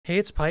Hey,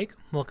 it's Pike.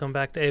 Welcome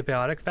back to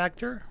Abiotic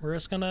Factor. We're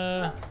just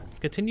gonna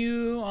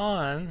continue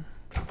on.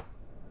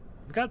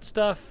 I've got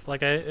stuff,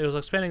 like it was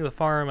expanding the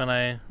farm and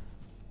I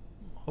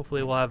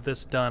hopefully will have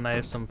this done. I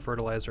have some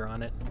fertilizer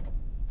on it.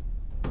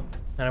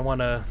 And I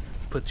want to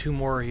put 2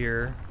 more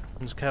here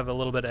and just have a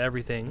little bit of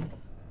everything.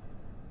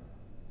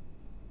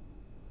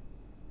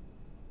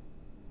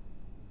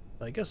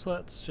 I guess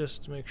let's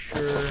just make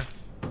sure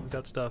we've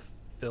got stuff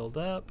filled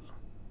up.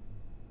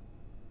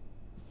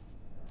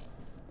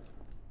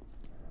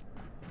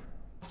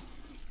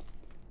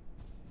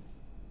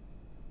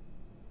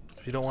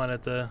 You don't want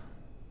it to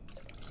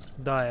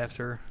die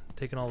after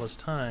taking all this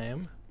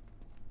time.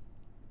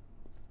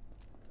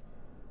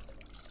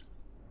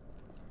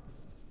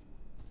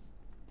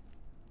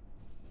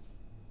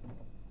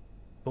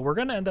 But we're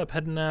gonna end up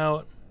heading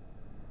out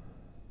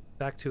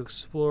back to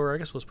explore. I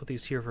guess let's put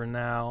these here for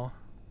now.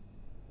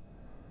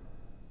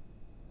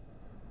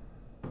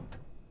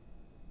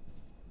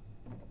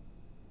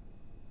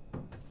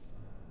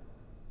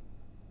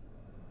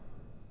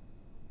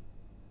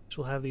 So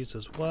we'll have these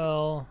as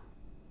well.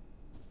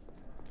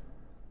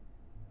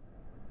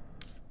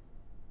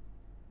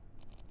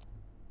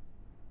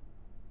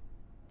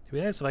 It'd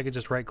be nice if I could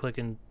just right click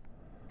and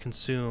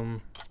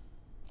consume.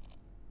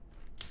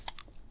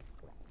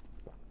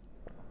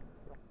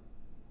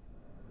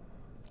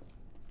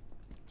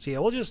 So yeah,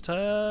 we'll just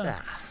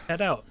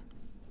head out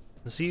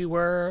and see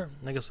where.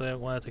 I guess I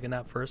want to take a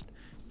nap first.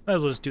 Might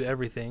as well just do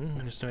everything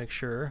just to make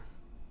sure.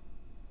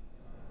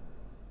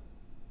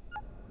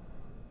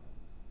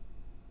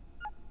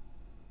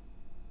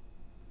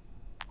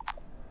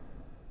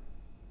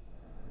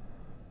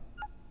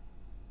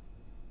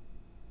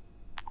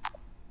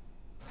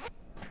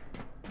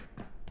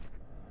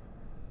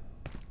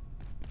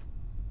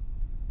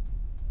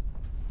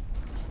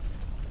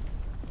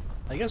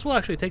 I guess we'll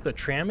actually take the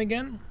tram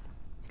again,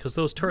 because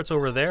those turrets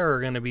over there are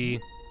going to be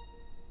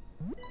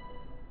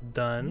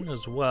done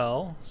as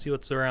well. See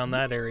what's around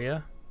that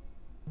area.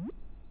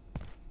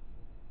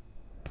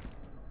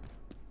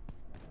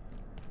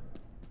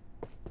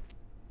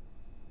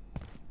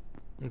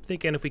 I'm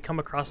thinking if we come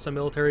across some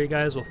military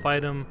guys, we'll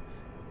fight them.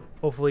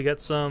 Hopefully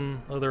get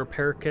some other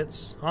repair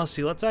kits.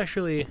 Honestly, let's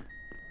actually,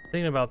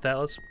 thinking about that,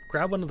 let's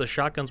grab one of the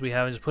shotguns we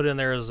have and just put it in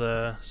there as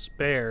a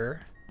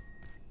spare.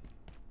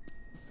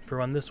 For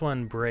when this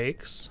one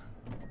breaks.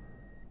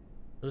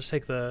 I'll just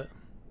take the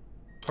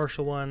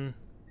partial one.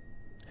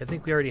 I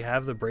think we already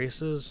have the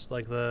braces,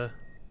 like the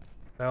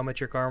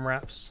biometric arm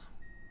wraps.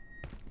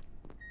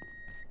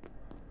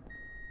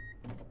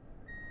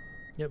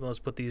 Yep, let's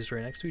put these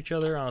right next to each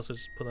other. Honestly,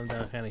 just put them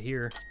down kind of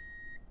here.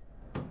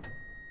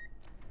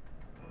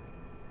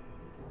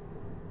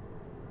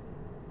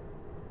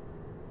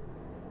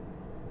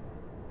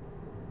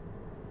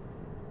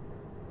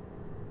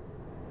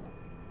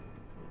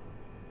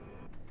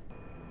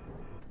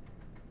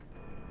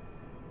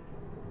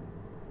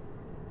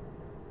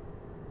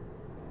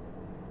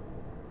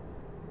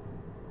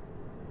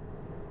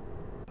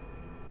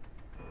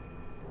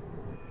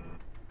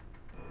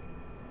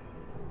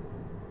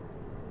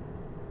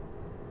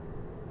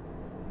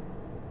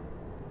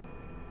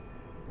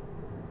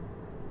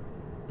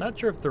 Not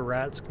sure if the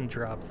rats can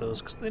drop those,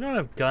 because they don't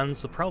have guns,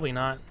 so probably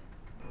not.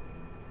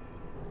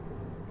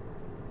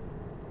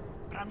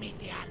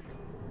 Promethean.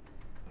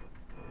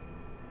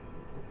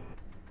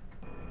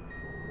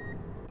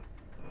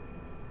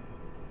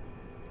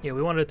 Yeah,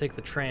 we wanted to take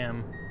the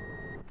tram.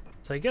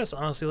 So I guess,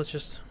 honestly, let's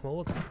just, well,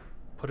 let's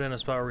put it in a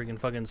spot where we can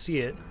fucking see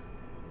it.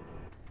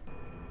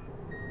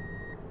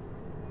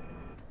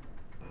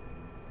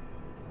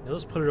 Yeah,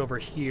 let's put it over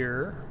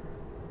here.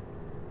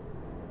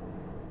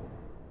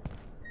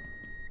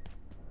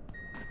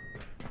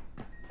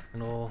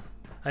 And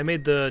I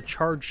made the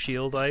charge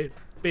shield. I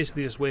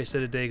basically just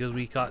wasted a day because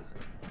we got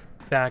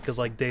back as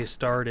like day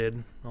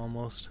started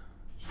almost.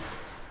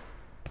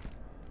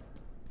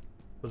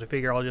 But I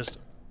figure I'll just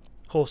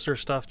holster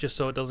stuff just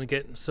so it doesn't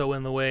get so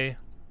in the way.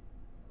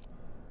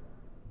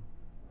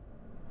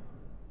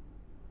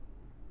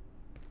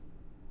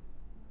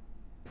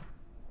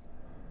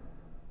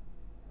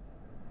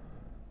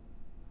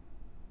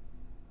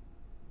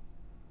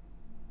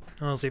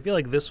 Honestly, I feel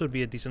like this would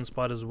be a decent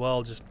spot as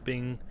well, just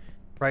being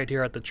right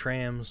here at the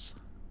trams.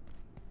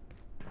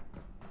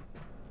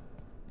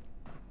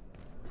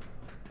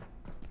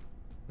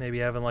 Maybe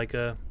having like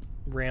a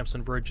ramps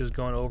and bridges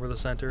going over the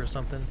center or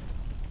something.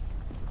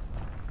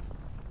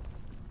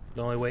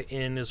 The only way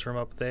in is from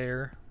up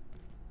there.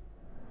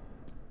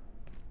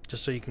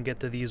 Just so you can get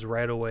to these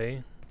right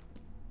away.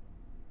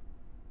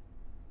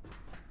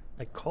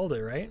 I called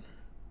it, right?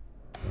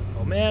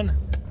 Oh man,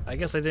 I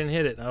guess I didn't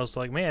hit it. I was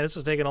like, man, this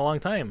is taking a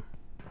long time.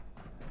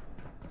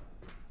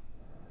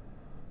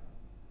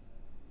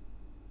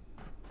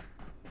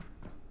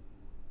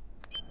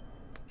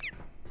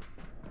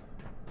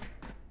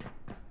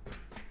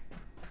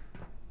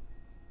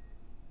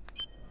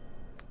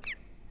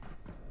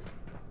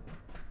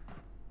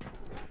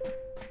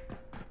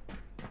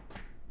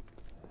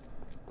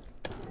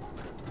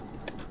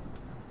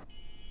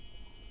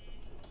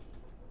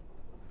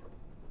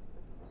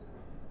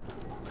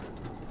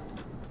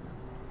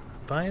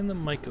 Combine the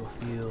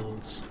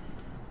microfields.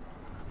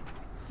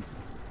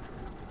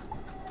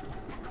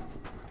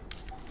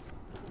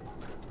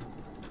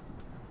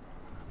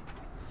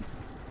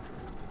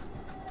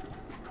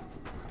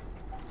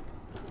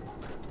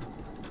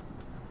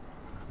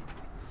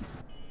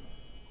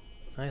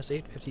 Nice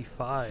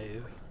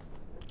 855.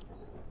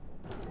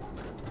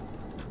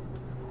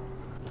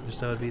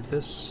 Just that would be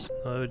this.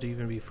 That would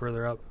even be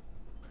further up.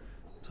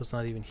 So it's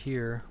not even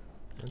here.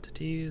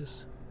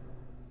 Entities.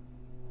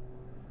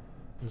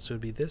 This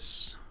would be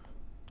this.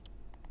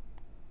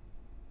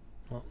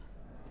 Well.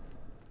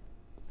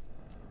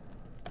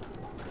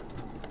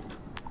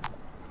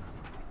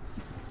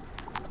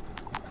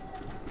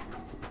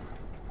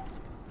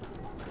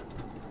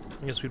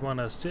 I guess we'd want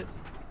to sit.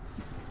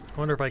 I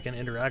wonder if I can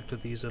interact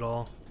with these at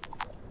all.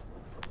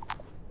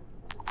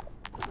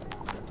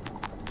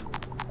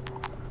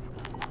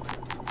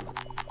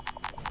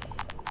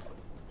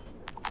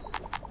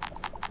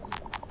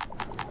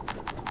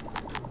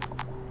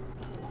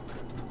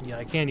 Yeah,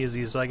 I can use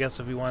these, so I guess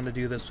if we wanted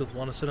to do this, we'll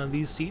want to sit on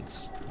these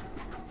seats.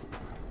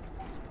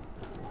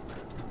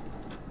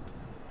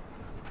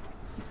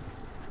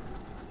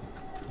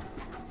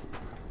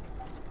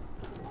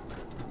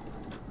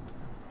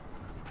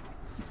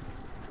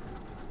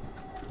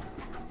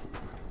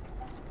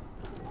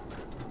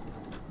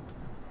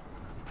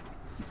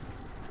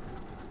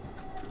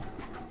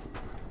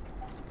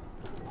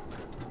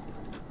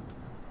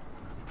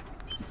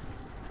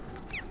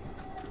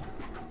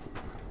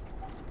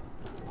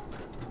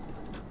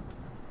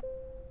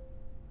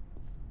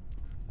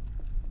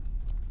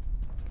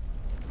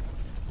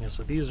 Yeah,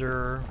 so these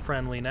are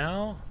friendly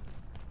now.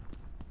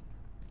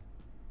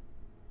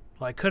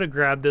 Well, I could have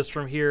grabbed this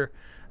from here.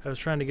 I was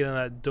trying to get in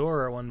that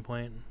door at one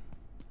point.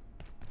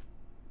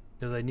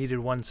 Because I needed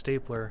one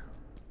stapler.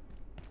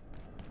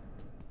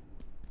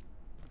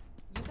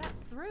 You got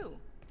through.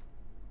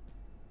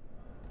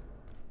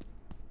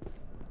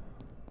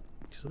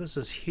 So this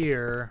is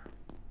here.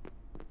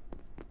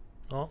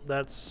 Oh,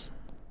 that's...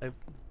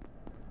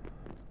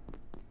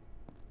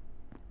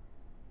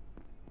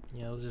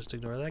 Yeah, let's just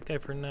ignore that guy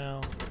for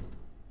now.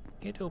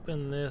 Can't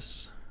open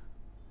this.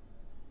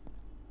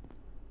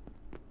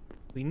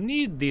 We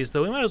need these,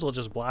 though. We might as well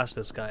just blast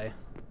this guy.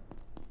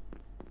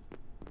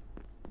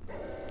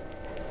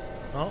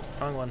 Oh,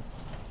 wrong one.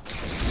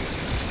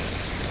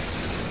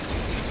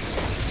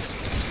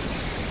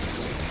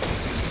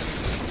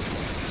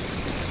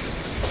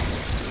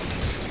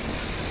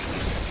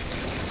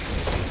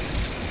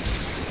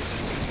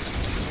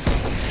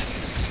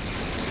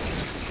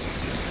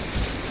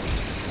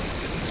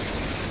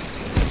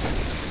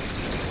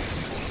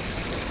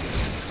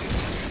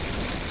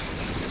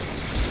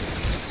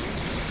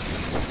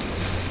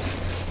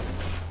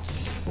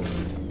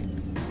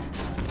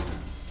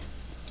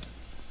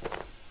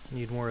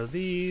 Need more of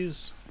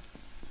these.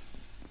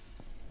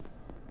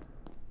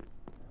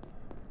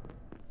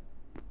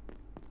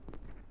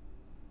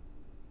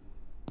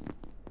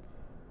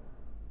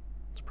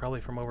 It's probably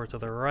from over to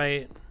the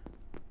right.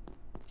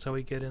 So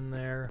we get in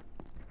there.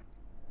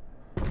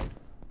 Yeah,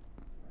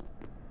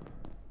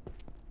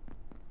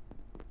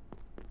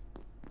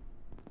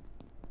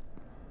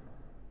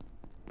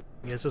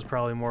 this is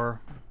probably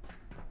more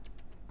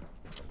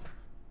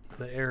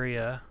the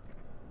area.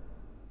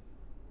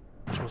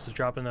 Supposed to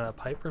drop into that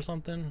pipe or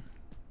something?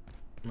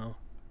 No.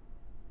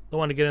 Don't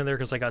want to get in there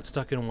because I got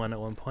stuck in one at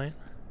one point.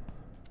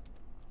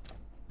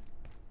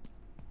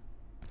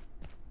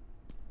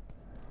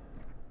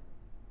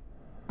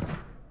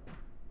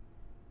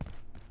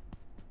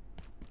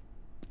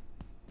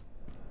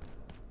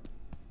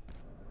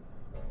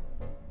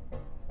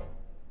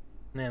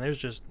 Man, there's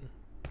just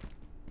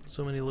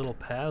so many little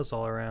paths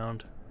all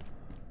around.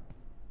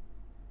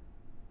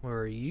 Where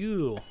are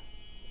you?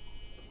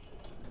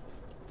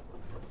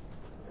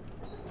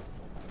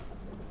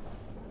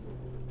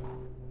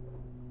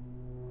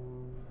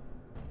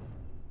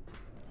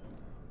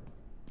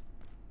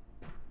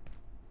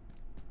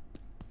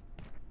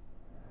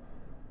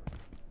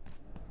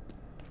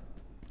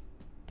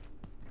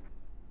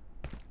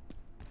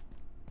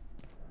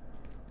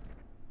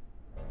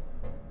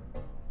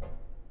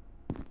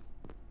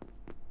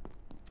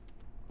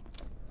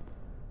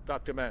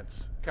 Dr.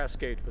 Mance,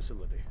 Cascade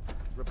Facility.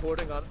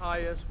 Reporting on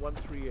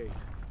IS-138.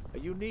 A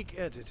unique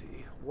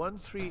entity,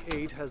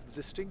 138 has the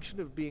distinction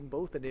of being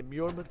both an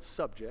immurement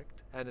subject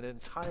and an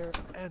entire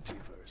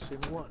antiverse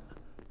in one.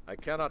 I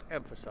cannot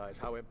emphasize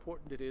how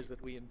important it is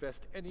that we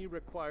invest any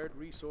required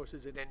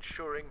resources in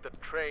ensuring the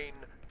train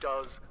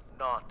does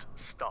not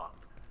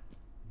stop.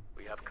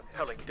 We have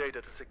compelling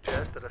data to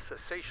suggest that a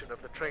cessation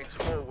of the train's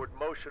forward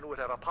motion would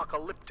have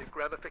apocalyptic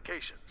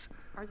ramifications.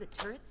 Are the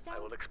turrets down? I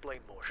will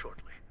explain more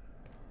shortly.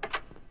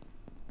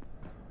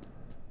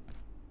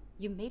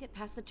 You made it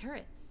past the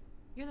turrets.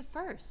 You're the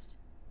first.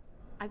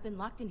 I've been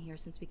locked in here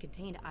since we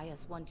contained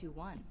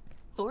IS-121.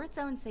 For its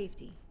own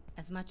safety,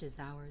 as much as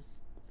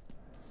ours.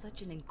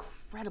 Such an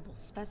incredible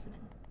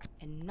specimen,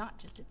 and not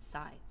just its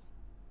size.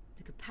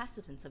 The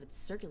capacitance of its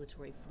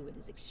circulatory fluid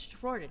is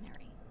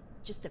extraordinary.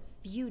 Just a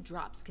few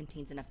drops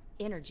contains enough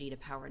energy to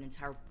power an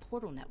entire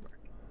portal network.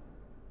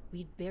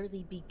 We'd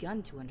barely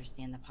begun to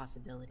understand the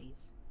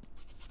possibilities.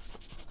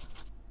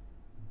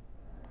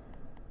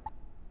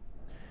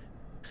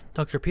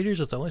 Dr. Peters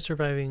is the only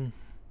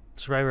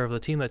survivor of the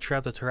team that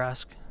trapped the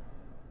Tarasque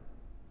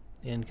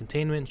in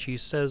containment. She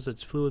says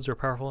its fluids are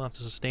powerful enough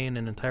to sustain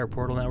an entire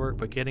portal network,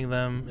 but getting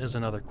them is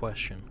another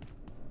question.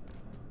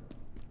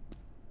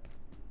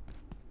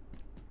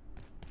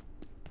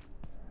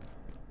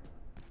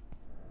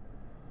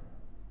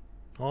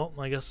 Well,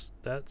 I guess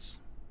that's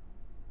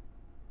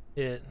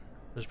it.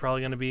 There's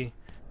probably gonna be,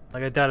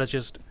 like, I doubt it's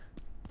just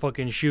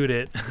fucking shoot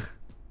it.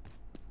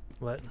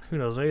 But who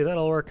knows, maybe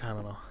that'll work, I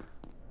don't know.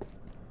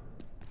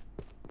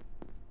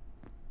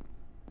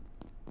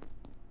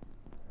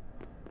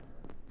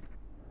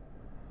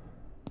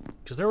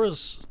 Because there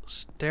was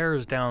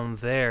stairs down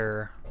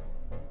there.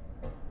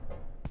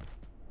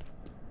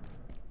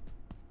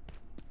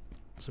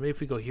 So maybe if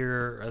we go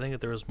here, I think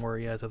that there was more,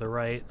 yeah, to the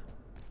right.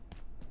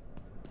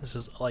 This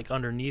is like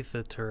underneath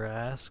the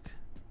Tarasque.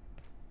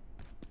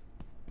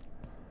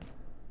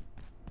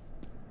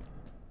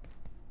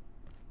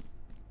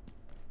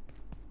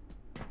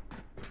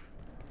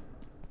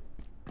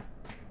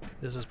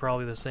 This is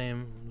probably the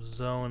same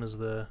zone as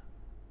the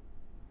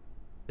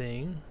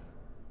thing.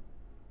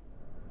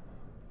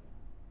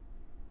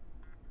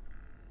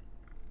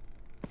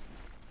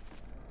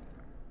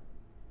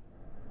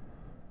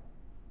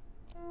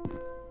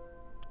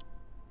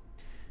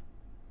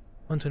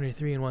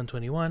 (123) and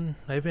 121.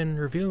 I've been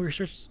reviewing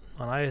research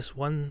on IS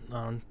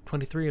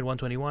 23 and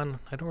 121.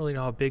 I don't really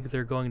know how big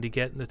they're going to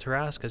get in the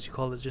Tarasque, as you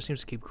call it. It just seems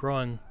to keep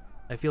growing.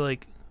 I feel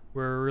like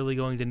we're really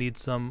going to need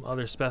some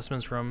other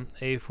specimens from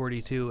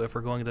A42 if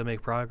we're going to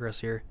make progress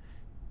here.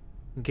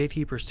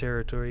 Gatekeeper's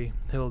territory,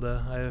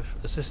 Hilda. I've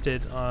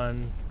assisted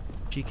on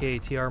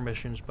GKTR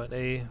missions, but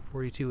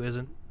A42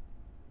 isn't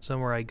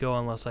somewhere I go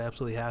unless I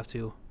absolutely have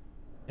to.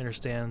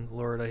 Understand,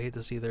 Lord, I hate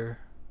this either.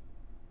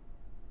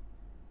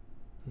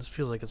 This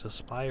feels like it's a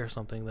spy or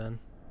something then.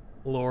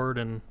 Lord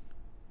and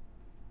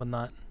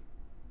whatnot.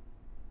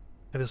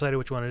 I decided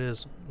which one it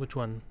is. Which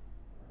one?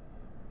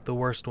 The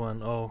worst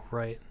one. Oh,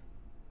 right.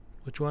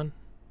 Which one?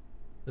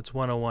 It's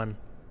 101.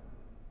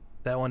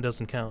 That one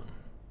doesn't count.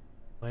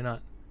 Why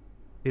not?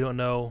 You don't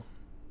know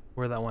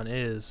where that one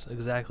is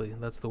exactly.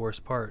 That's the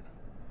worst part.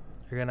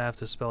 You're gonna have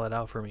to spell it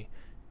out for me.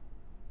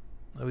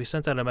 We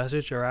sent out a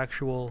message, our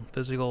actual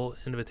physical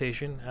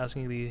invitation,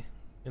 asking the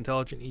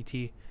intelligent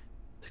ET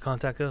to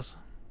contact us.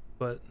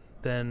 But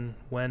then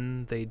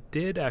when they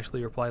did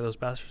actually reply, those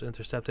bastards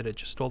intercepted it,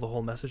 just stole the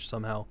whole message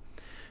somehow.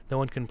 No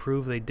one can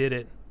prove they did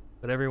it,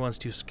 but everyone's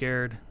too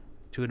scared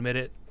to admit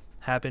it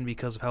happened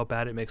because of how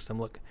bad it makes them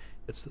look.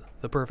 It's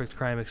the perfect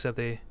crime, except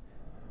they're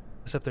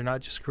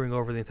not just screwing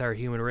over the entire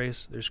human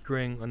race, they're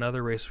screwing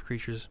another race of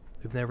creatures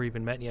we've never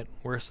even met yet.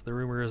 Worse, the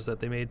rumor is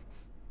that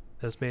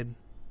it's made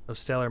of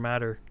stellar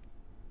matter,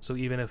 so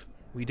even if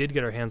we did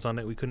get our hands on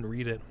it, we couldn't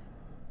read it.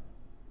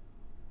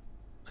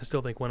 I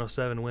still think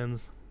 107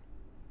 wins.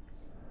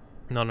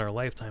 Not in our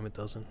lifetime, it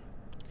doesn't.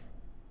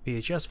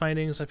 VHS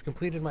findings. I've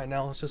completed my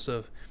analysis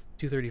of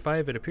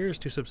 235. It appears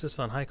to subsist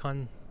on high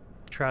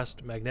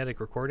contrast magnetic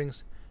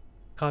recordings.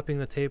 Copying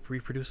the tape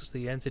reproduces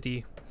the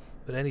entity,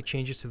 but any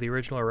changes to the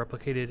original are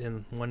replicated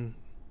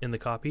in the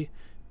copy.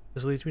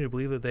 This leads me to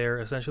believe that they are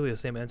essentially the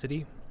same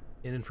entity.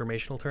 In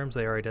informational terms,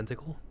 they are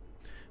identical.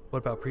 What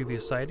about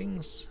previous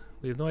sightings?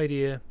 We have no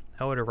idea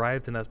how it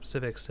arrived in that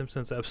specific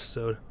Simpsons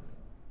episode,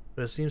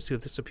 but it seems to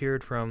have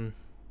disappeared from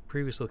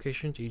previous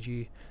locations,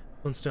 e.g.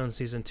 Flintstones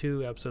Season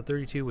 2, Episode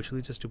 32, which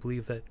leads us to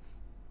believe that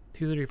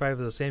 235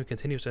 is the same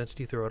continuous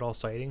entity throughout all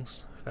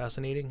sightings.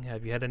 Fascinating.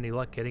 Have you had any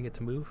luck getting it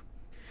to move?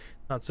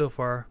 Not so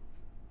far.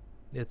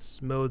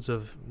 Its modes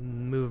of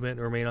movement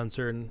remain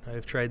uncertain.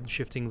 I've tried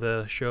shifting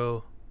the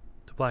show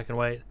to black and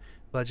white,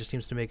 but that just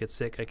seems to make it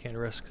sick. I can't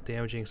risk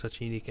damaging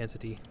such a unique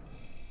entity.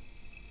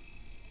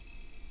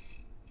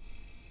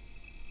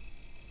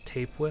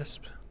 Tape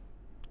wisp.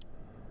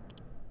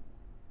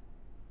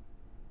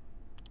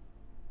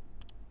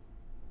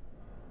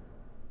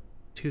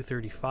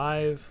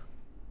 .235.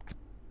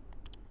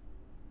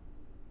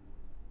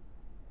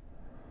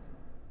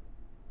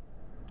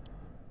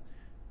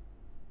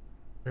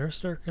 Under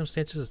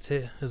circumstances,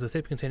 is the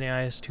tape containing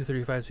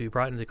IS-235 to be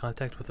brought into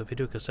contact with a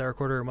video cassette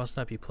recorder, it must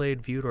not be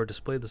played, viewed, or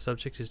displayed. The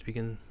subject is to be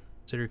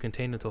considered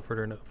contained until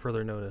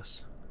further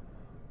notice.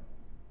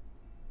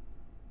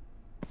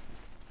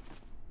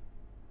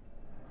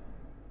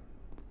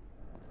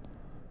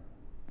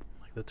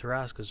 Like the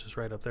Tarasque is just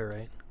right up there,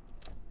 right?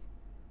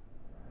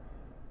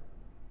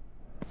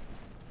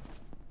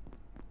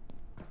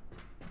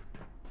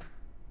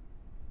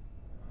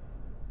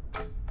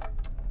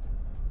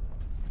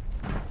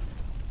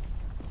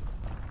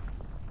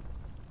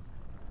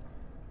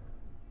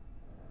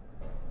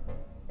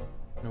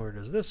 Where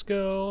does this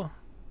go?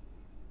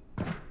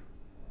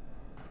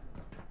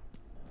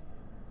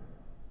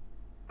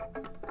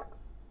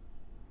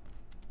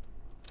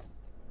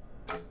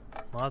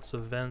 Lots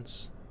of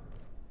vents.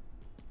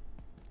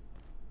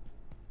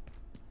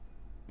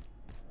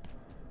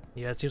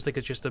 Yeah, it seems like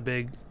it's just a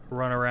big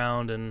run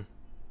around and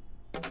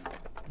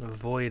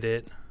avoid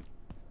it.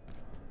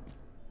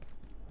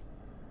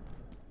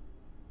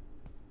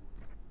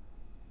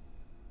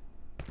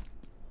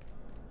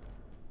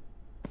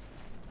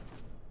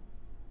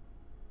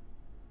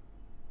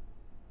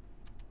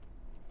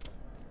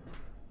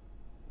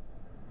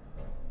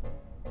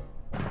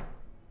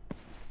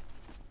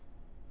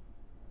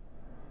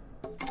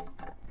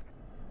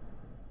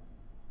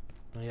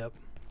 Yep,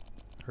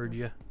 heard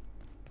you.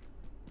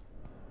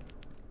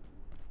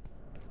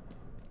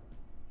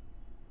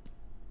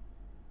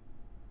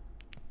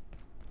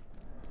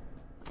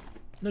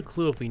 No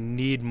clue if we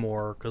need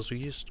more, because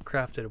we just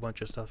crafted a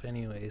bunch of stuff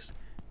anyways.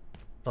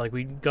 Like,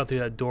 we got through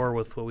that door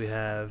with what we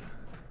have.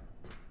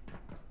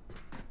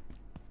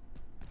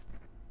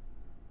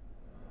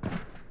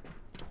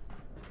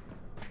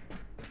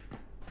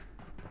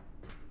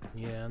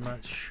 Yeah, I'm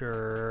not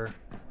sure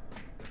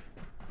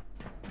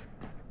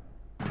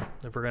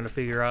if we're gonna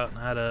figure out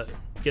how to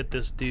get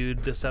this dude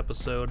this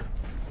episode.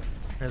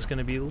 I'm just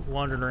gonna be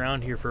wandering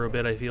around here for a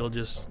bit, I feel,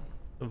 just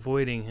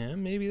avoiding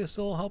him. Maybe this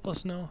will help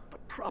us know. The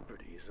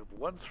properties of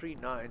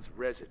 139's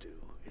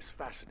residue is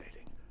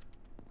fascinating.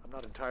 I'm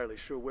not entirely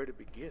sure where to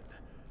begin,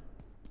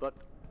 but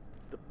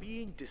the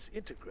being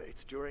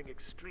disintegrates during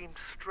extreme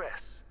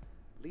stress,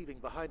 leaving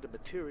behind a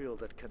material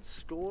that can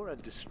store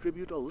and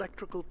distribute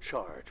electrical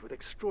charge with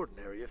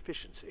extraordinary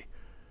efficiency.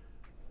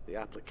 The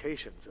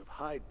applications of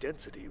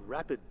high-density,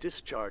 rapid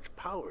discharge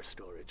power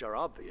storage are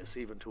obvious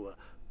even to a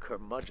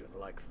curmudgeon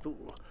like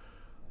Thule,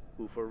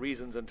 who for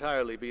reasons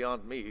entirely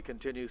beyond me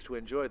continues to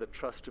enjoy the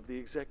trust of the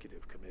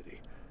executive committee.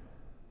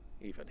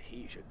 Even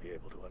he should be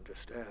able to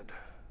understand.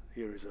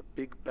 Here is a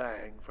big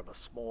bang from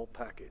a small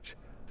package.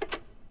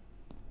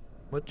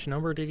 Which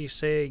number did he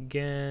say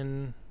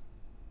again?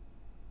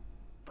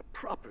 The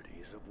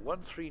properties of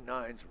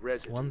 139's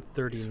residue.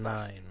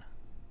 139.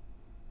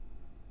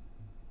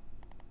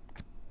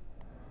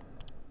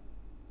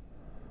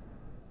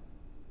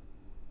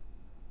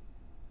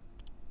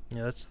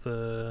 Yeah, that's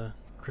the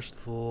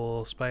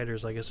crystal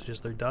spiders, I guess it's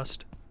just their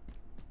dust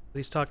that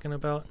he's talking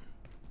about.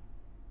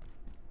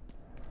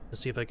 Let's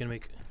see if I can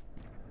make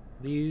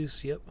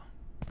these. Yep.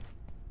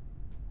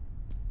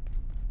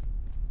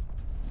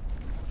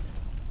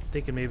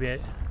 Thinking maybe I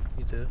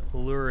need to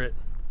lure it.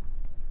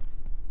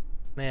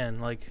 Man,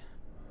 like...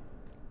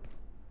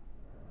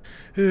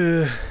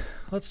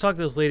 let's talk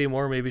to this lady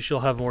more. Maybe she'll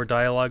have more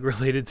dialogue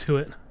related to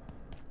it.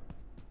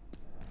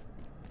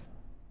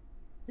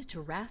 The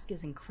Tarasque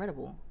is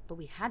incredible, but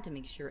we had to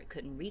make sure it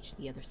couldn't reach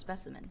the other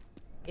specimen.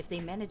 If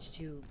they managed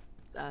to,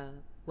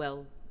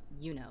 well,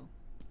 you know,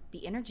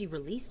 the energy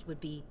released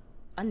would be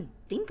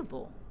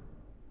unthinkable.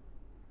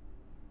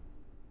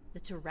 The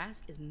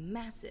Tarasque is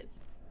massive,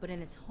 but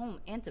in its home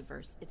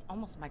antiverse, it's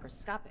almost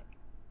microscopic.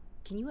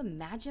 Can you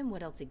imagine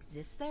what else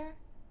exists there?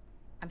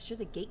 I'm sure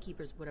the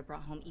gatekeepers would have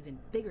brought home even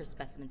bigger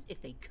specimens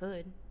if they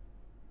could.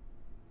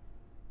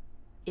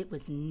 It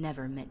was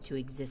never meant to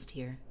exist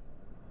here.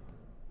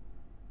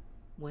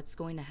 What's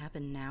going to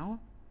happen now?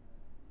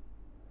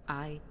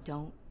 I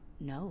don't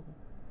know.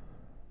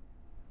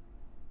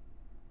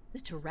 The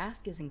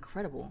Tarasque is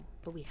incredible,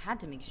 but we had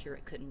to make sure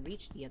it couldn't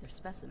reach the other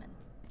specimen.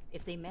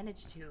 If they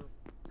managed to,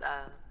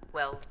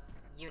 well,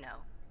 you know,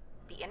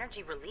 the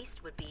energy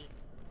released would be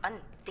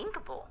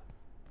unthinkable.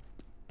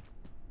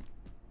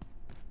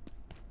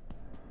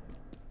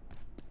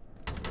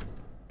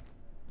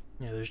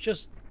 Yeah, there's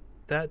just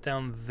that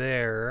down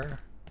there.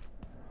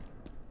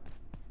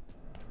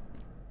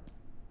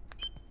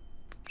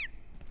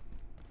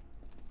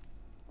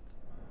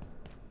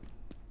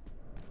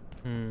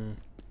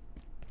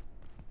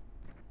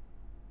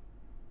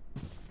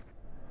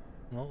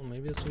 Well,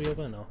 maybe this will be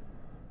open now.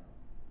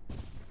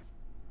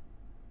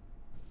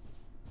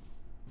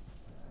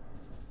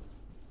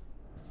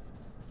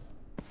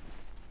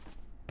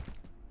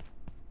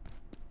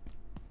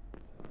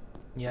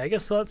 Yeah, I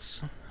guess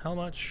that's how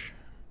much.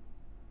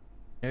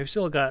 Yeah, we've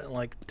still got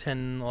like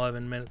 10,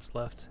 11 minutes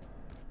left.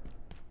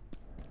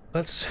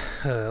 Let's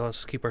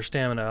keep our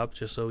stamina up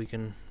just so we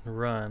can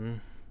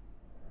run.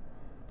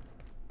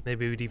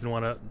 Maybe we'd even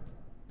want to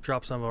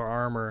drop some of our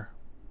armor.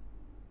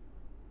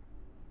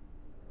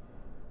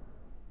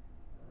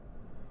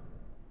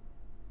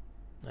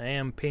 I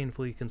am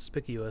painfully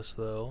conspicuous,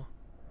 though.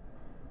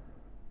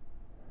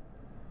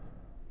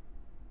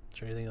 Is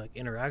there anything like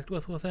interact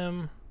with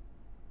him?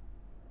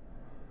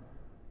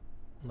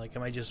 Like,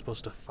 am I just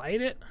supposed to fight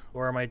it,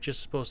 or am I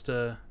just supposed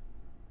to?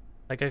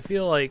 Like, I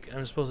feel like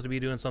I'm supposed to be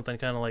doing something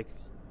kind of like.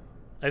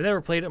 I've never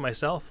played it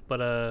myself,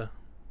 but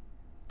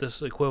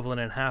this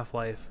equivalent in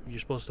Half-Life, you're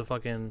supposed to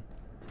fucking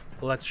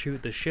let's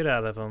shoot the shit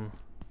out of him.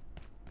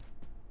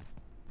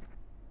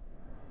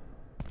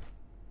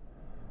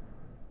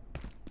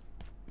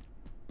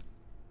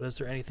 But is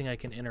there anything I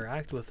can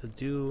interact with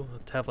to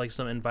have like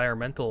some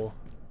environmental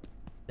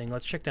thing?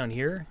 Let's check down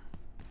here.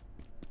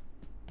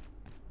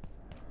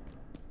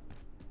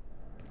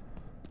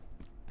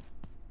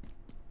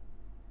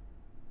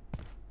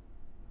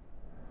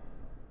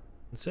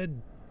 It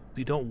said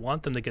you don't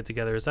want them to get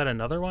together. Is that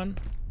another one?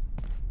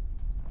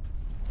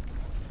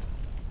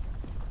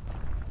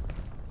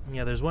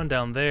 Yeah, there's one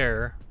down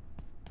there.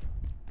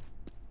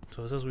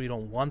 So it says we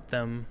don't want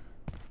them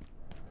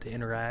to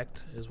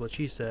interact, is what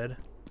she said.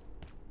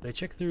 Did I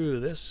check through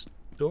this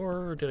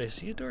door? Did I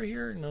see a door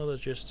here? No,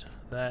 that's just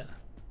that.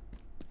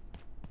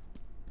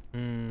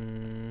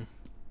 Is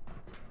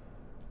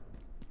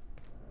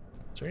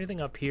there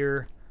anything up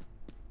here?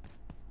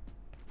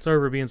 Sorry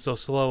for being so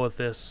slow with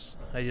this.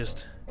 I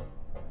don't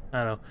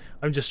know.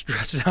 I'm just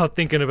stressed out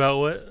thinking about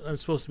what I'm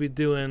supposed to be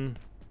doing.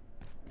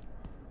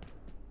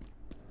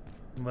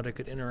 And what I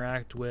could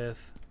interact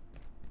with.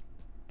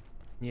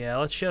 Yeah,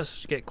 let's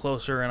just get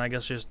closer and I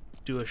guess just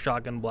do a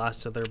shotgun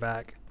blast to their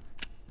back.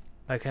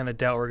 I kind of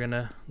doubt we're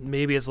gonna...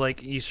 Maybe it's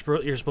like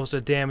you're supposed to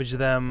damage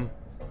them,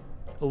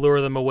 lure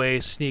them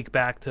away, sneak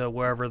back to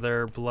wherever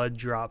their blood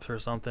drops or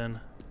something.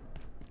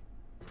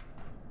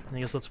 I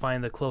guess let's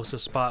find the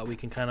closest spot we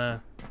can kind of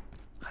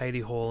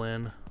hidey hole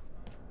in.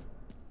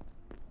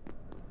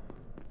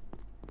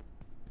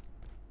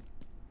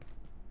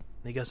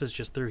 I guess it's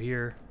just through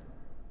here.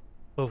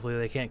 Hopefully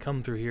they can't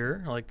come through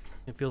here. Like,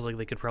 it feels like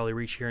they could probably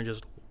reach here and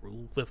just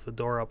lift the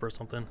door up or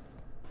something.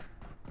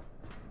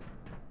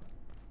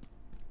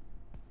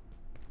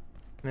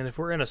 And if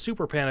we're in a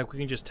super panic, we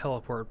can just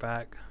teleport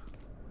back.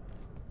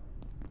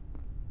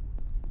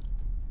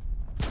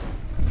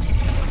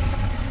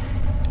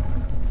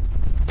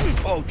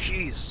 Oh,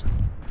 jeez.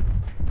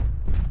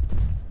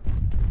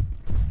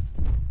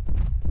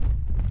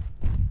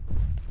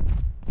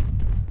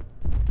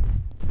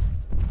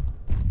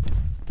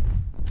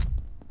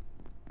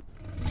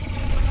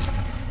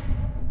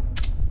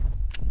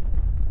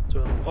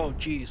 Oh,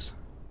 jeez.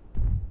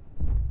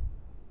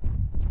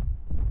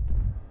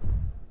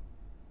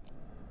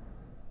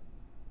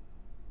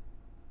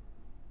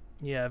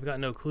 Yeah, I've got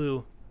no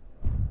clue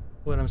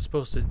what I'm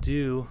supposed to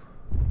do.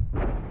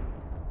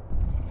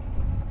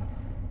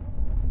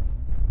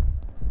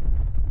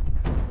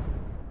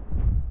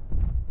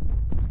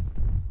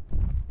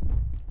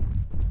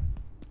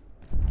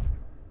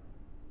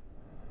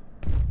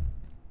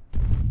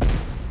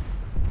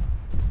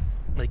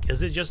 Like,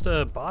 is it just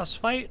a boss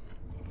fight?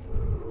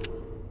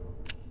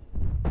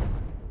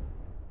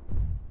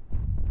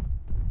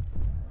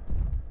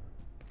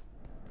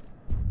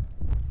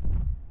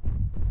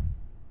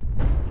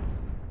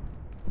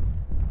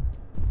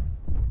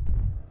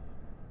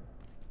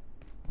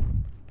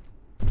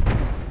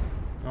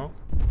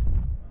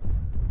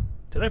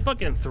 Did I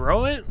fucking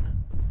throw it?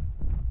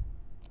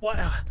 What?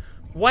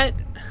 What?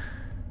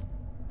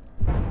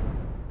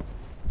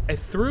 I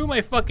threw my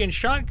fucking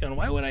shotgun.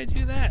 Why would I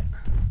do that?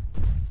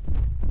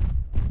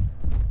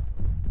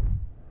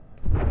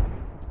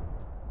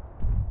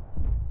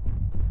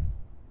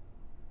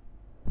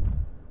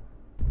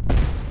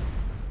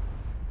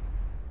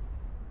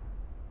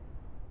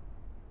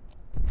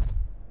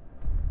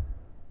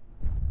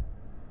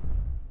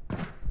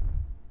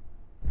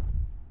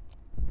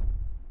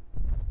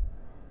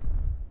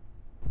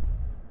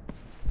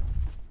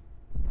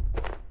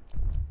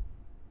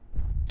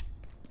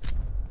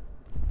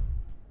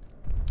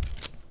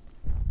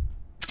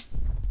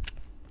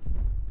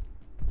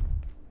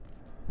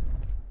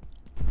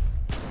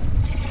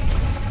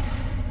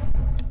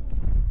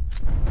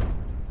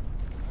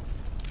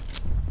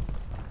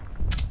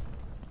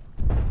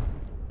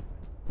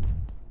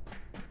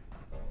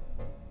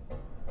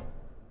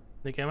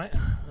 Like,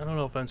 I don't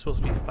know if I'm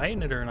supposed to be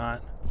fighting it or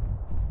not.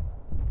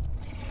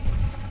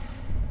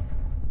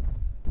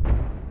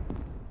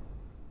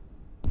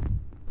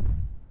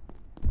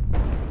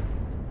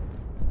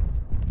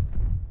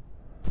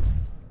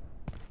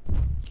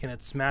 Can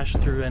it smash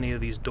through any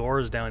of these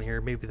doors down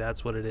here? Maybe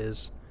that's what it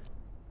is.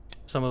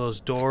 Some of those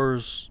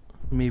doors,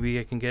 maybe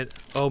I can get...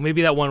 Oh,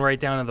 maybe that one right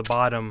down at the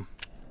bottom.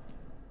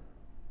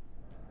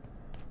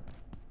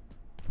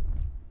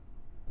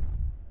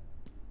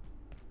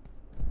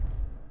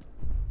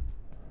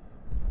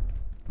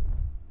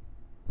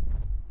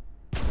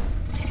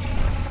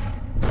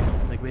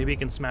 Maybe it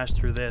can smash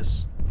through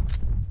this.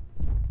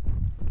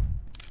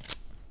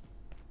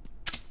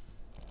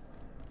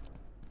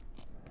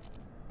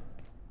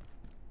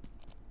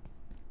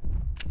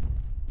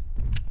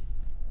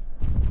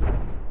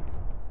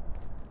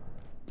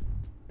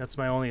 That's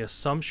my only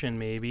assumption,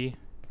 maybe.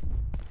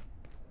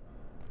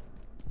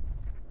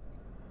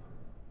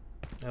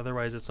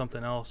 Otherwise, it's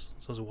something else.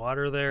 So there's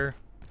water there.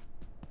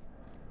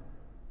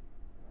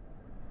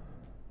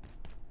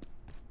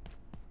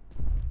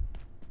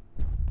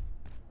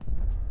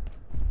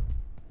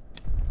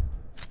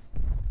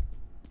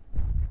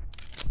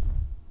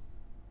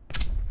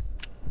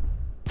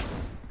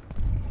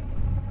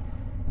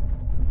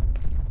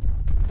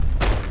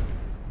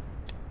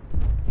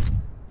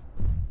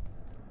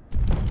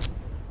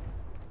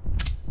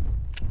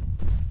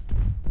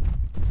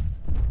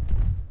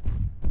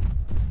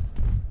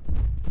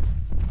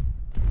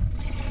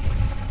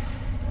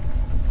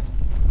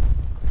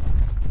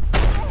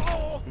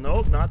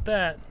 Nope, not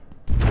that.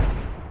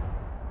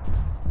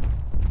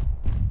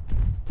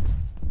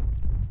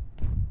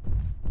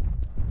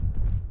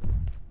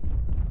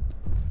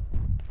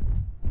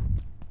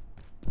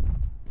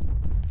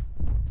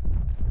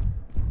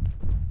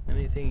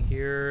 anything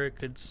here it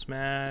could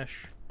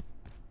smash?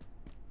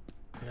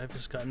 I've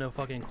just got no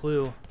fucking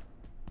clue.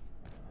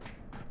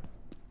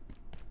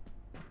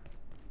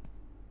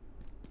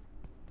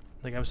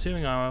 Like, I'm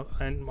assuming I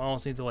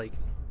almost need to, like,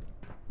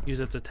 use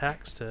its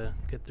attacks to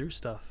get through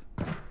stuff.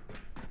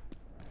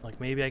 Like,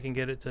 maybe I can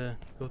get it to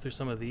go through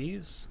some of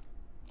these?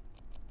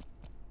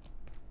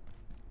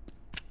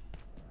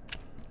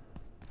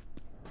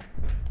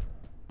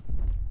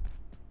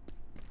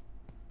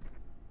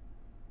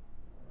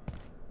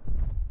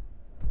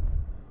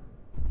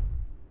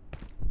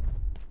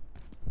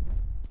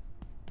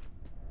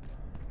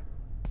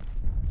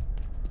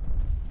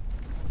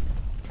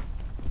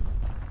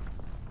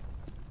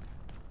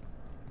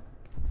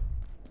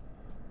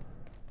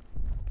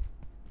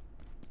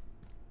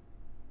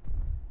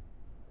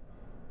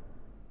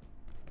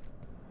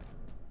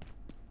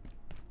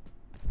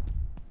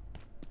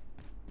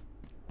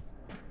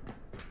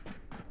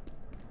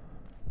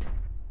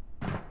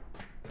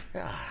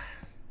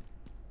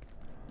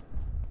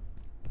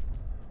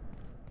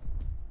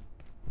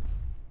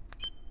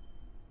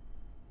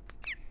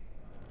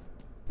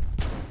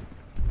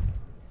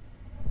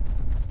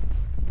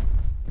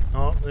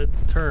 Oh, it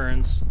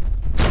turns.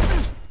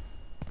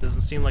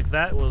 Doesn't seem like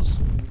that was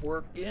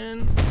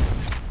working.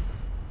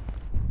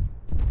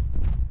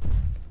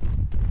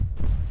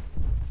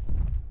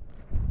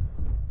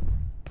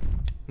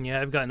 Yeah,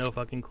 I've got no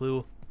fucking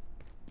clue.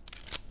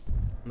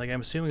 Like,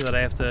 I'm assuming that I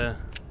have to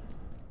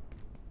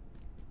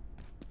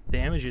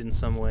damage it in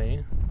some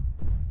way.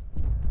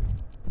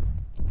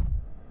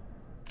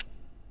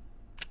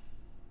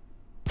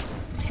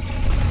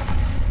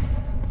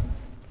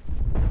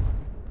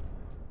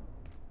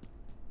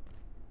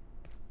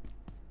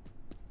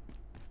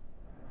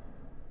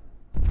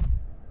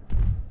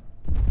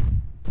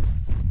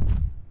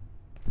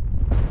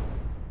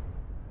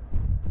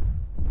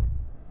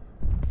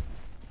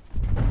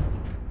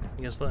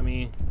 I guess let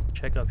me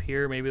check up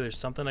here. Maybe there's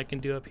something I can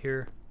do up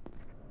here.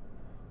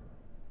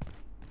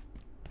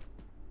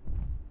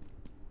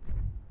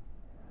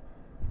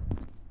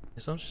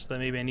 So it's just that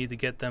maybe I need to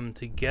get them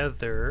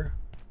together.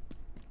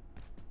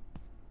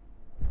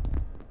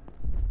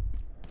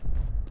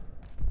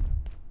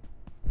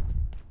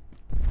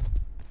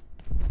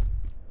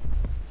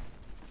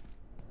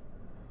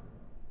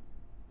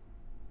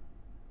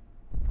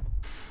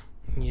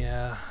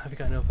 Yeah, I've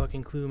got no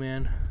fucking clue,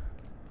 man.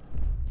 I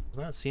was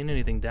not seeing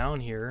anything down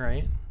here,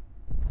 right?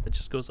 That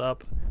just goes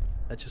up.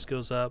 That just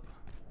goes up.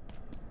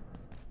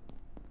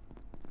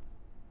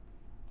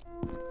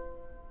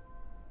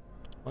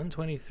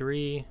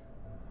 $123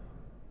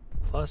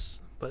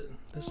 plus, but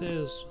this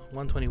is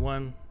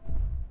 121,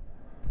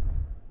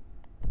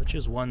 which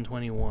is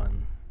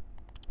 121.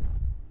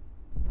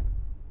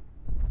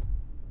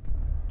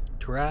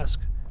 Tarasque,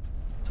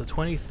 so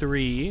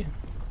 23.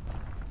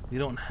 You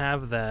don't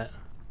have that.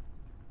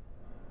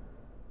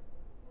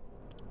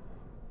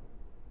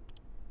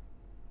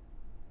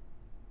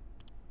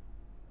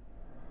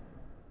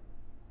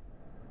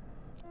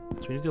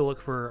 So we need to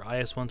look for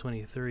IS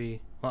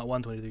 123, not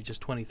 123,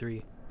 just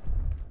 23.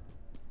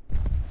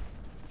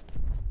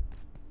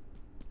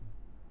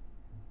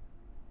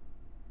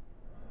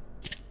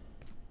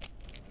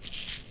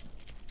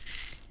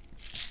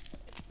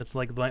 That's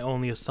like my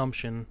only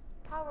assumption.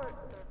 Power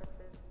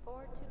services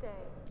for today.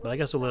 But I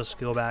guess we'll just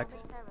go back.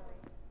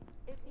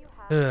 If you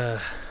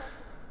have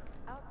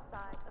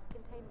outside of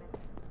containment,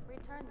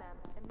 return them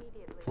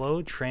immediately.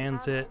 Flow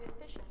transit.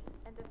 Efficient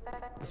and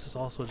effective. This is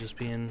also just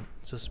being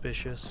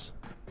suspicious.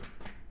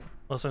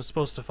 Unless I'm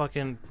supposed to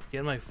fucking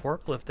get my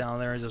forklift down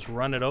there and just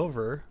run it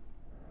over.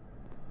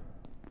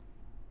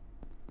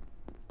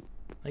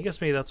 I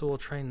guess maybe that's what we'll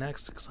try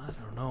next, because I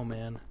don't know,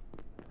 man.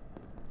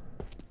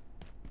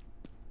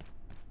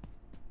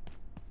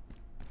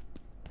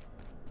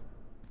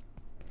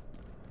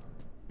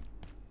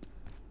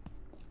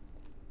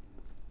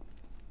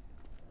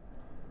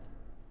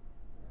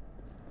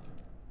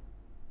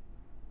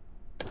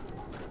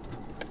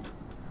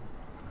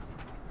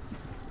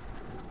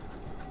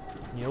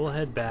 Yeah, we'll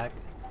head back.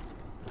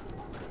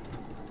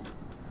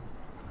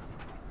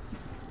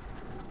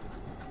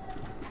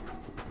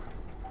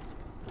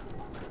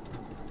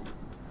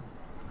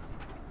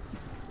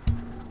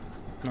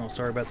 No,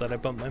 sorry about that. I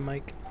bumped my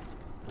mic.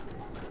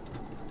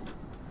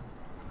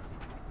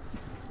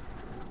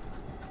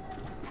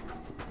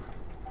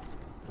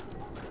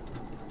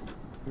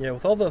 Yeah,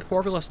 with all the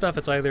forklift stuff,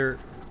 it's either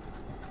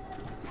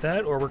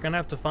that or we're gonna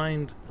have to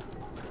find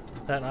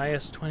that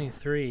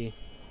IS-23.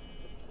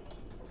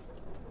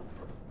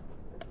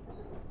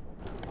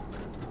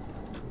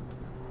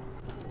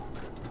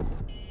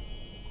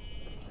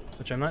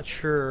 Which I'm not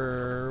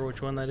sure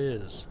which one that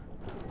is.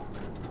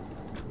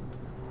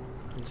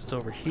 Since it's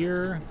over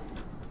here.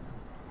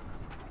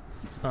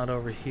 It's not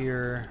over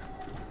here.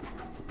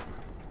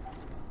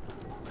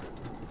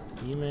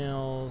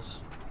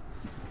 Emails.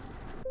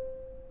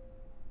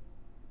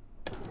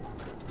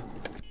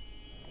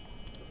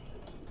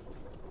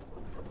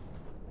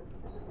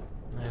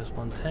 IS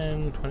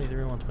 110,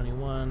 23,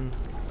 121.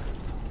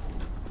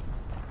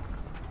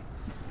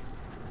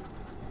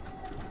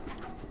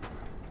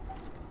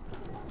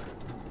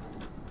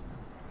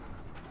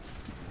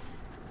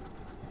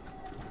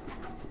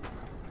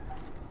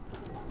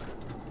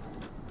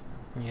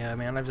 Yeah,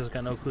 man, I've just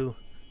got no clue.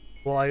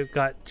 Well, I've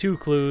got two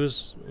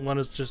clues. One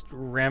is just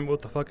ram it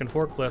with the fucking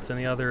forklift, and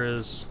the other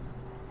is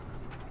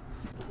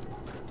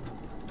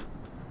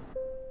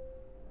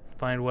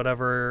find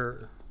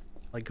whatever,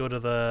 like go to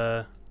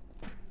the,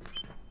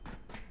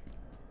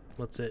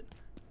 what's it?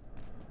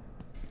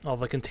 All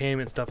the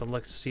containment stuff and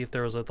look to see if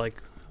there was a, like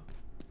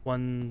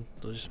one,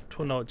 just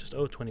no, just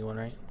O21,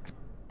 right?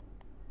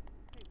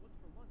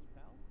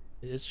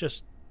 It's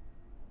just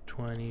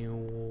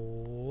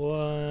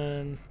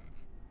 21,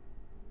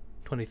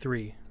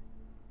 23.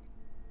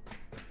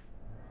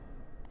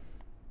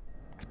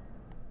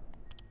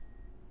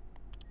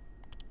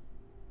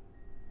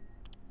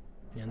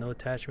 Yeah, no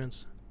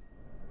attachments.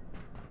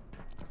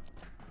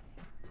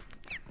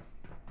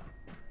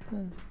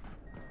 Hmm.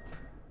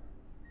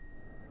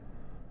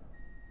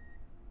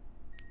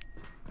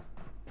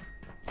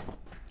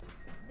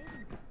 Maybe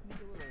sneak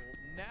a little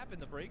nap in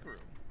the break room.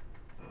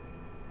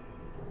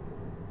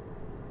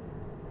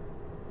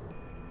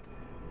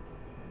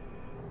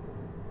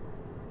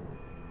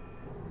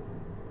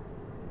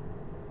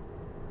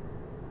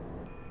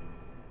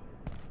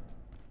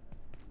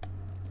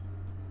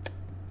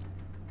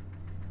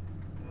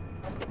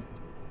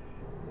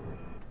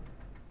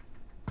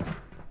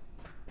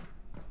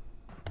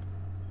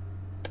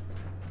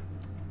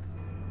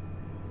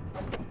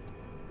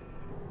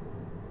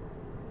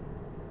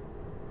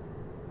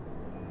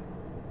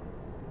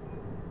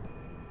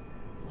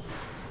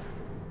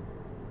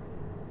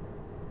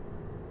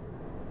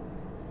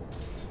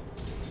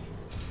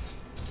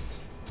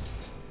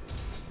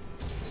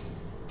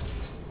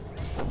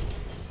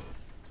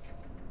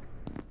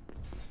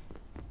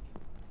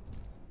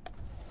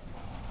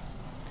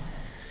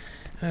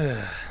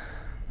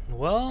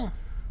 Well,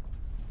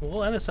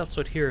 we'll end this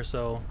episode here,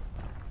 so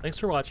thanks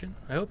for watching.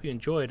 I hope you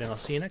enjoyed, and I'll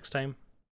see you next time.